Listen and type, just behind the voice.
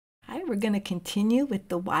Okay, we're going to continue with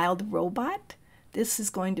the wild robot. This is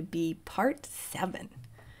going to be part 7.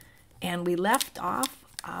 And we left off,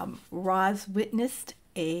 Roz witnessed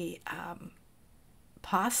a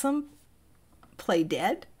possum play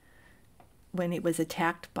dead when it was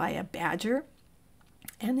attacked by a badger.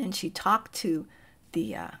 And then she talked to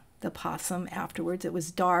the possum afterwards. It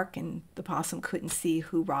was dark and the possum couldn't see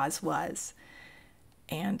who Roz was.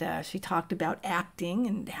 And she talked about acting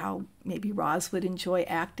and how maybe Roz would enjoy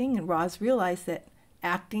acting. And Roz realized that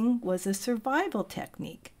acting was a survival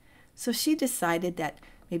technique. So she decided that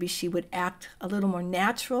maybe she would act a little more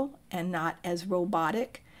natural and not as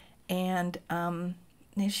robotic. And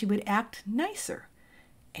she would act nicer.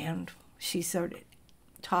 And she sort of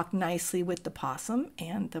talked nicely with the possum.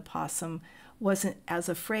 And the possum wasn't as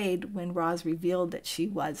afraid when Roz revealed that she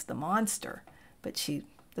was the monster. But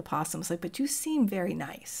the possum was like, but you seem very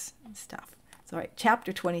nice and stuff. So, all right,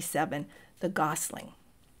 chapter 27, the gosling.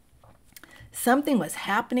 Something was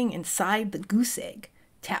happening inside the goose egg.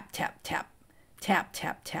 Tap, tap, tap, tap,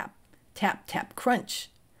 tap, tap, tap, tap, crunch.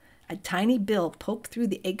 A tiny bill poked through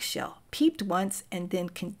the eggshell, peeped once, and then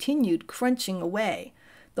continued crunching away.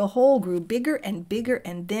 The hole grew bigger and bigger,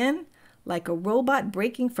 and then, like a robot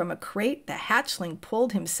breaking from a crate, the hatchling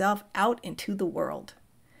pulled himself out into the world.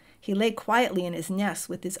 He lay quietly in his nest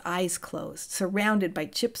with his eyes closed, surrounded by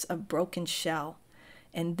chips of broken shell.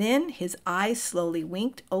 And then his eyes slowly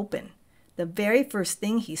winked open. The very first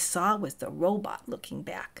thing he saw was the robot looking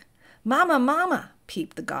back. "Mama, Mama,"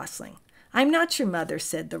 peeped the gosling. "I'm not your mother,"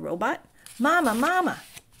 said the robot. "Mama, Mama."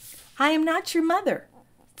 "I am not your mother."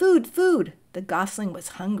 "Food, food." The gosling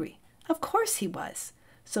was hungry. Of course he was.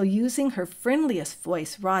 So using her friendliest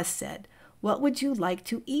voice, Roz said, "What would you like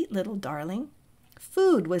to eat, little darling?"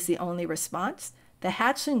 "Food," was the only response. The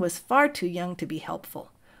hatchling was far too young to be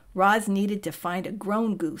helpful. Roz needed to find a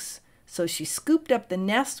grown goose, so she scooped up the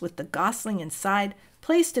nest with the gosling inside,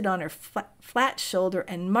 placed it on her flat shoulder,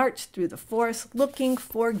 and marched through the forest looking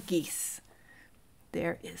for geese.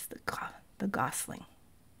 There is the gosling.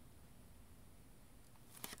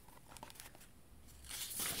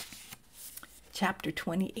 Chapter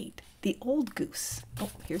 28, the old goose.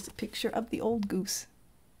 Oh, here's a picture of the old goose.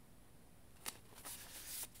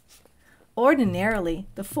 Ordinarily,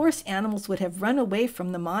 the forest animals would have run away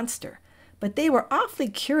from the monster, but they were awfully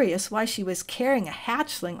curious why she was carrying a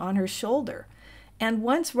hatchling on her shoulder. And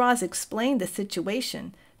once Roz explained the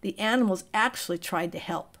situation, the animals actually tried to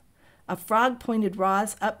help. A frog pointed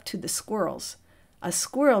Roz up to the squirrels. A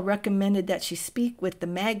squirrel recommended that she speak with the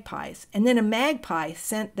magpies, and then a magpie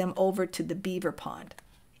sent them over to the beaver pond.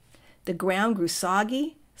 The ground grew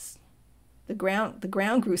soggy. The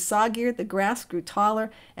ground grew soggier, the grass grew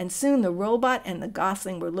taller, and soon the robot and the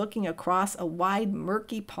gosling were looking across a wide,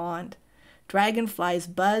 murky pond. Dragonflies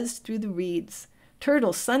buzzed through the reeds.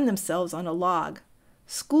 Turtles sunned themselves on a log.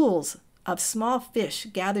 Schools of small fish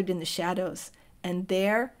gathered in the shadows, and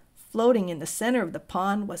there, floating in the center of the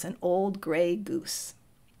pond, was an old gray goose.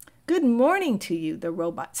 "Good morning to you," the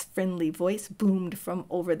robot's friendly voice boomed from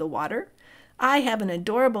over the water. "I have an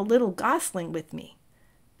adorable little gosling with me."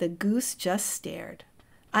 The goose just stared.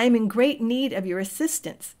 "I am in great need of your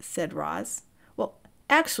assistance," said Roz. "Well,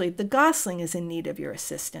 actually, the gosling is in need of your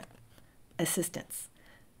assistance."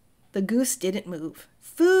 The goose didn't move.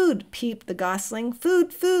 "Food," peeped the gosling.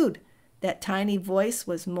 "Food, food." That tiny voice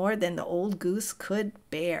was more than the old goose could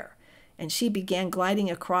bear, and she began gliding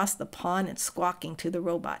across the pond and squawking to the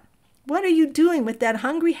robot. "What are you doing with that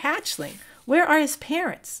hungry hatchling? Where are his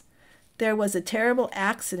parents?" "There was a terrible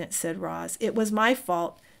accident," said Roz. "It was my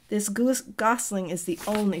fault. This gosling is the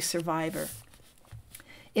only survivor."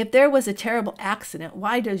 "If there was a terrible accident,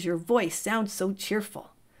 why does your voice sound so cheerful?"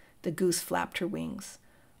 The goose flapped her wings.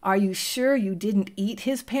 "Are you sure you didn't eat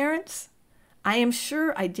his parents?" "I am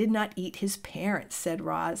sure I did not eat his parents," said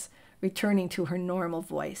Roz, returning to her normal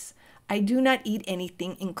voice. "I do not eat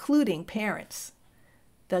anything, including parents."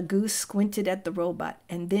 The goose squinted at the robot,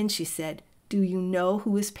 and then she said, "Do you know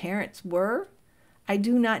who his parents were?" "I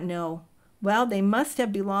do not know." "Well, they must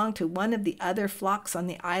have belonged to one of the other flocks on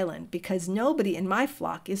the island, because nobody in my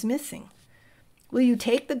flock is missing." "Will you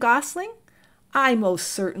take the gosling?" "I most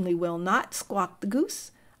certainly will not," squawked the goose.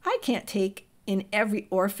 "I can't take in every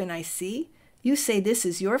orphan I see. You say this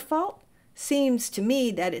is your fault? Seems to me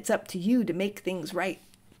that it's up to you to make things right."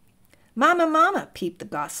 "Mama, Mama," peeped the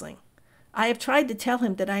gosling. "I have tried to tell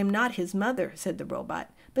him that I am not his mother," said the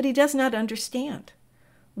robot, "but he does not understand."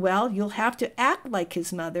 "Well, you'll have to act like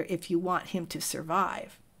his mother if you want him to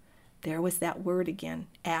survive." There was that word again,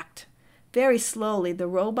 act. Very slowly, the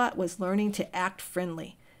robot was learning to act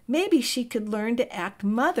friendly. Maybe she could learn to act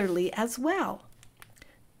motherly as well.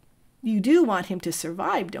 You do want him to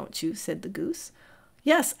survive, don't you? Said the goose.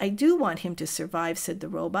 Yes, I do want him to survive, said the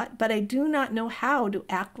robot, but I do not know how to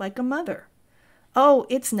act like a mother. Oh,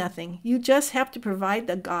 it's nothing. You just have to provide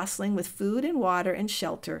the gosling with food and water and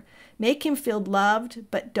shelter. Make him feel loved,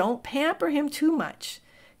 but don't pamper him too much.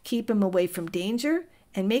 Keep him away from danger,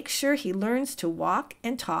 and make sure he learns to walk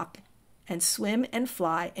and talk and swim and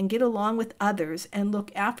fly and get along with others and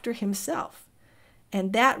look after himself.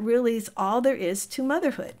 And that really is all there is to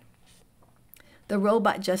motherhood. The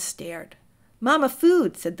robot just stared. Mama,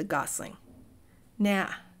 food, said the gosling.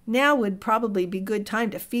 Now would probably be good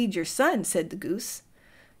time to feed your son, said the goose.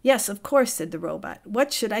 Yes, of course, said the robot.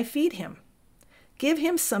 What should I feed him? Give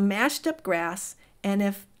him some mashed up grass, and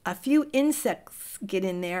if a few insects get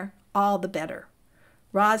in there, all the better.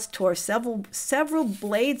 Roz tore several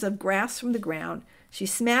blades of grass from the ground. She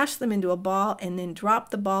smashed them into a ball and then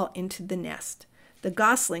dropped the ball into the nest. The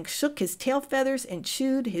gosling shook his tail feathers and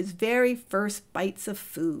chewed his very first bites of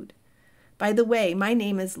food. By the way, my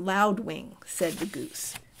name is Loudwing, said the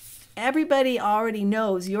goose. Everybody already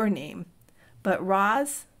knows your name, but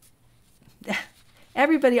Roz,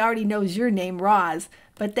 everybody already knows your name, Roz,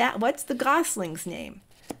 but what's the gosling's name?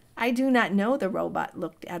 I do not know, the robot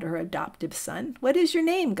looked at her adoptive son. What is your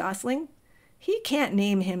name, gosling? He can't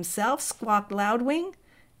name himself, squawked Loudwing.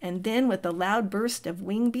 And then with a loud burst of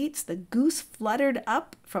wing beats, the goose fluttered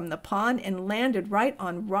up from the pond and landed right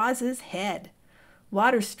on Roz's head.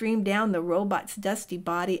 Water streamed down the robot's dusty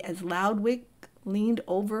body as Loudwing leaned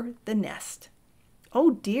over the nest.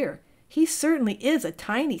 Oh dear, he certainly is a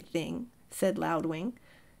tiny thing, said Loudwing.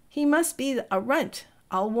 He must be a runt.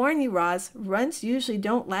 I'll warn you, Roz, runts usually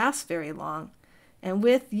don't last very long. And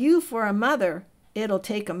with you for a mother, it'll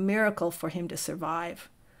take a miracle for him to survive.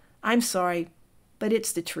 I'm sorry, but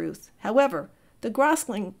it's the truth. However, the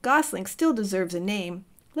gosling still deserves a name.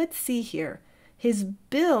 Let's see here. His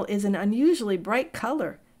bill is an unusually bright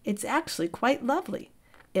color. It's actually quite lovely.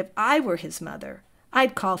 If I were his mother,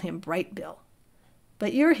 I'd call him Bright Bill.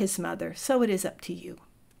 But you're his mother, so it is up to you.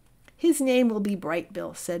 His name will be Bright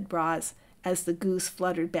Bill, said Roz, as the goose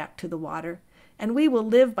fluttered back to the water, and we will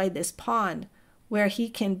live by this pond where he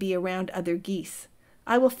can be around other geese.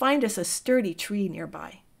 I will find us a sturdy tree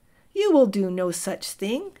nearby. You will do no such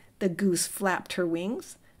thing, the goose flapped her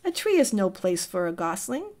wings. A tree is no place for a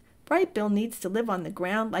gosling. Bright Bill needs to live on the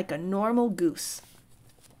ground like a normal goose.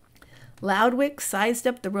 Loudwing sized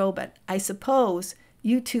up the robot. I suppose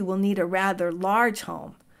you two will need a rather large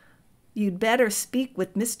home. You'd better speak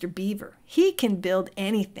with Mr. Beaver. He can build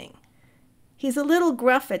anything. He's a little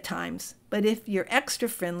gruff at times, but if you're extra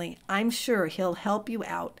friendly, I'm sure he'll help you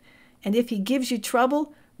out. And if he gives you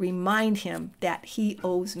trouble, remind him that he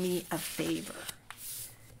owes me a favor.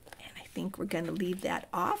 And I think we're going to leave that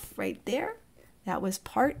off right there. That was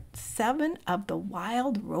part 7 of The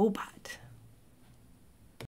Wild Robot.